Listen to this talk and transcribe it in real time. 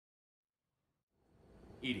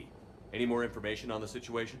EDI, any more information on the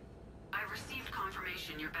situation? I've received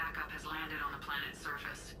confirmation your backup has landed on the planet's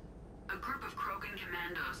surface. A group of Krogan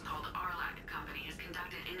commandos called Arlac Company has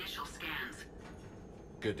conducted initial scans.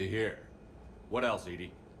 Good to hear. What else,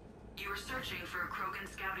 EDI? You were searching for a Krogan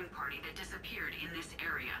scouting party that disappeared in this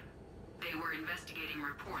area. They were investigating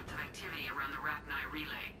reports of activity around the Rachni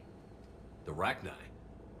relay. The Rachni?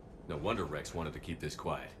 No wonder Wrex wanted to keep this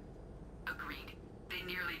quiet. Agreed. They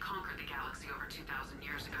nearly conquered the galaxy over 2,000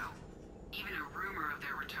 years ago. Even a rumor of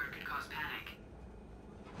their return could cause panic.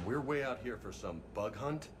 We're way out here for some bug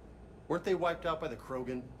hunt? Weren't they wiped out by the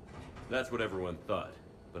Krogan? That's what everyone thought,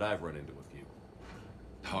 but I've run into a few.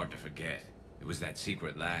 Hard to forget. It was that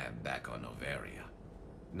secret lab back on Noveria.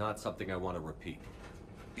 Not something I want to repeat.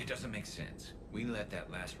 It doesn't make sense. We let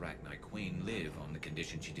that last Rachni Queen live on the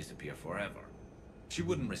condition she disappear forever. She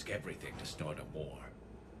wouldn't risk everything to start a war.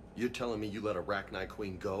 You're telling me you let a Rachni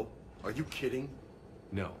Queen go? Are you kidding?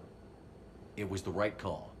 No. It was the right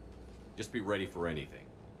call. Just be ready for anything.